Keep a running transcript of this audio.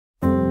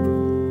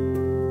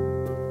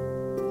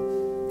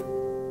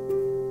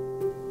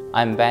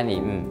I'm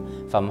Benny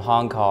from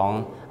Hong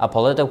Kong, a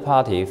political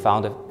party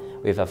founded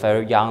with a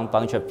very young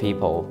bunch of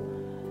people.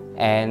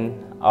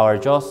 And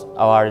our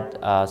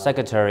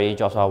secretary,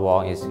 Joshua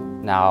Wong, is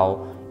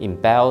now in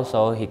bail,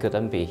 so he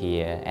couldn't be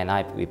here, and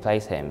I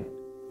replaced him.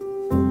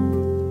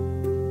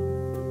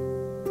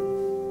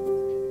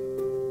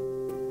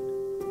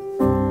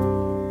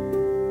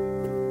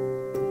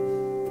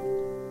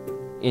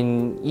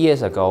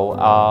 Years ago,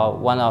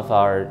 one of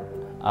our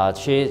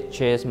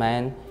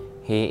chairmen,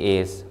 he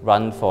has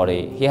run for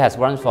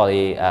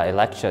the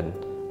election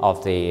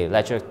of the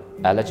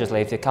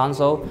Legislative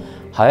Council.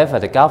 However,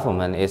 the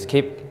government is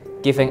keep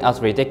giving us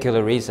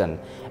ridiculous reason,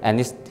 and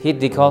he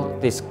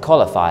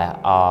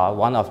disqualify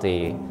one of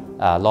the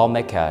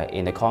lawmaker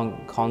in the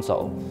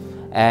council.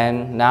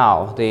 And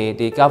now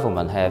the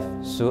government have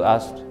sued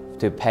us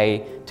to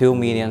pay $2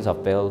 million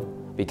of bill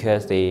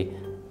because the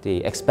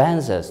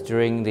expenses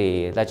during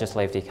the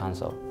Legislative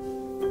Council.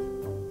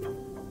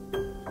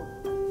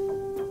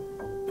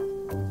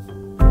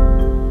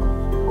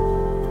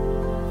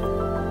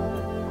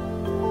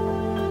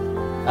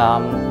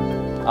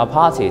 Our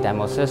party,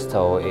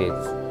 Demosisto,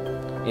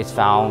 is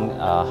found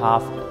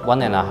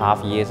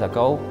 1.5 years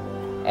ago,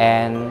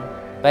 and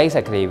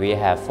basically we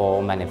have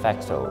 4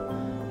 manifestos: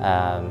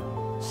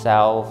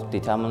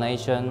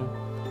 self-determination,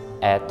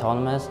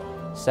 autonomous,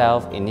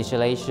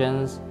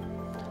 self-initiations.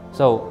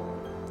 So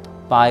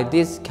by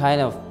this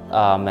kind of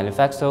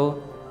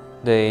manifesto,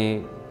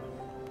 the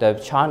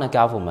China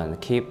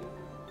government keep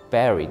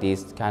bury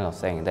these kind of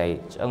things. They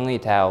only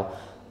talk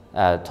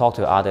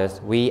to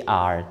others, we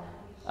are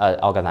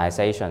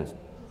organizations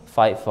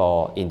fight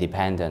for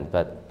independence,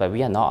 but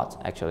we are not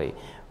actually.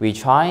 We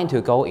trying to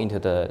go into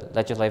the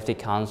Legislative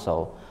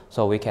Council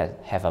so we can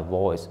have a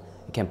voice.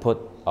 We can put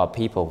our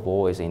people's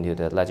voice into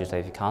the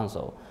Legislative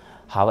Council.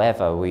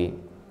 However,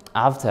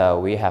 after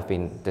we have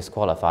been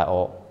disqualified,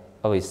 or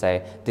we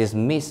say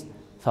dismissed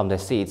from the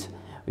seats,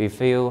 we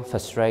feel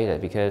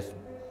frustrated because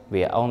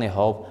we only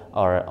hope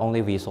our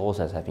only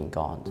resources have been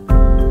gone.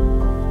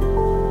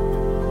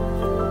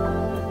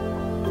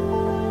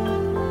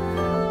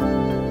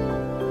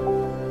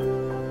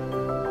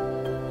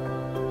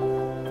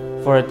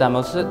 For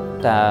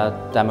the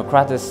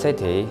democratic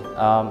city,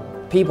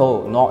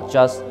 people not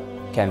just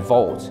can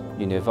vote,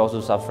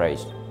 universal suffrage,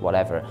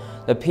 whatever.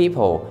 The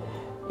people,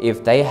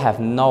 if they have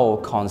no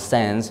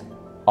consent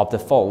of the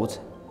vote,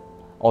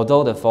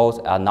 although the votes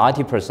are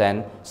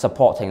 90%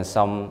 supporting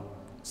some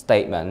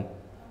statement,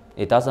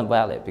 it doesn't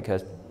valid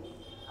because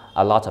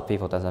a lot of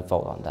people doesn't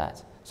vote on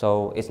that.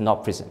 So it's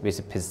not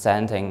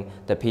representing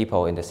the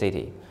people in the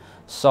city.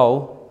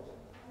 So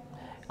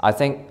I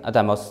think a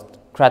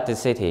democratic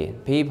city,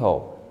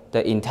 people,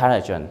 the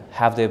intelligent,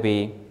 have to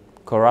be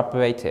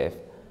cooperative,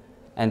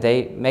 and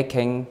they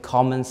making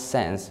common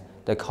sense,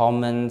 the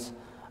common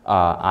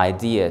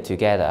idea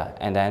together,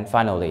 and then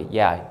finally,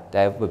 yeah,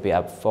 there will be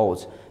a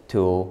vote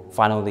to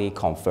finally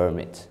confirm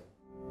it.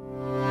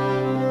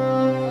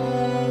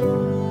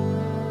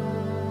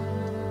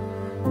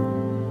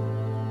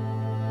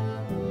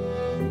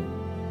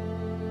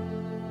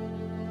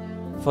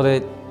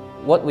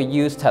 What we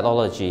use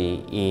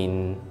technology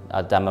in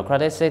a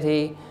democratic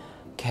city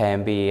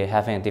can be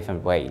having a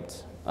different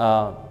weight.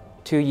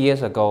 2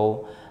 years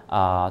ago,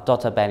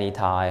 Dr. Benny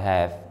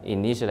Tai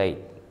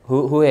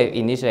who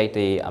initiated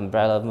the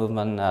umbrella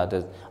movement,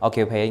 the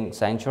Occupying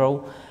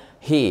Central,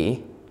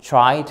 he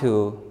tried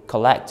to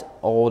collect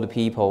all the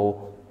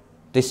people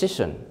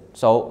decision.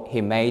 So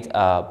he made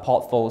a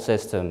portfolio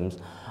systems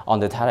on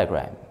the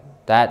Telegram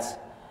that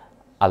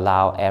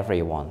allow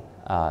everyone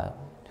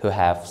who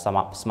have some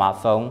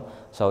smartphone,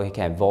 so he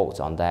can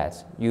vote on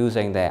that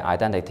using their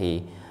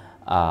identity.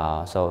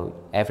 So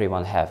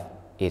everyone have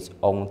its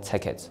own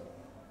ticket.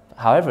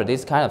 However,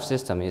 this kind of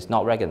system is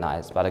not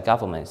recognized by the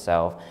government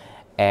itself,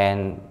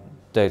 and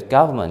the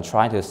government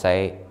trying to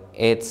say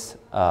it's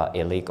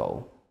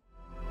illegal.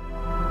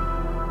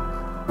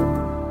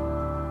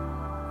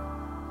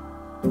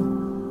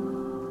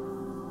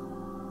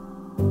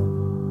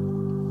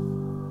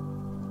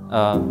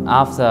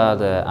 After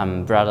the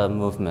umbrella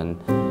movement,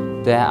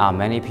 there are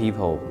many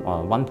people,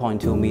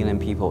 1.2 million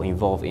people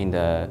involved in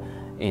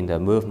the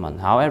movement.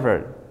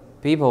 However,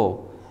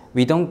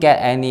 we don't get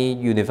any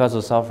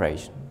universal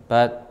suffrage,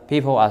 but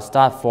people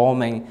start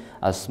forming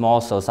a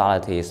small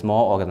society,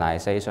 small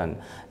organization,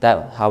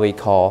 that how we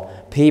call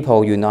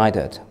people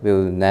united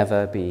will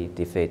never be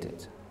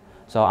defeated.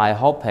 So I'm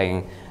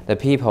hoping the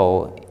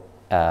people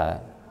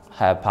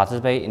have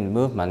participated in the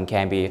movement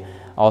can be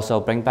also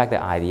bring back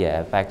the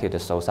idea back to the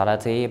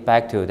society,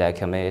 back to their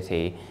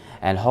community,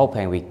 and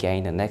hoping we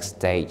gain the next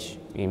stage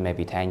in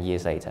maybe 10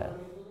 years later.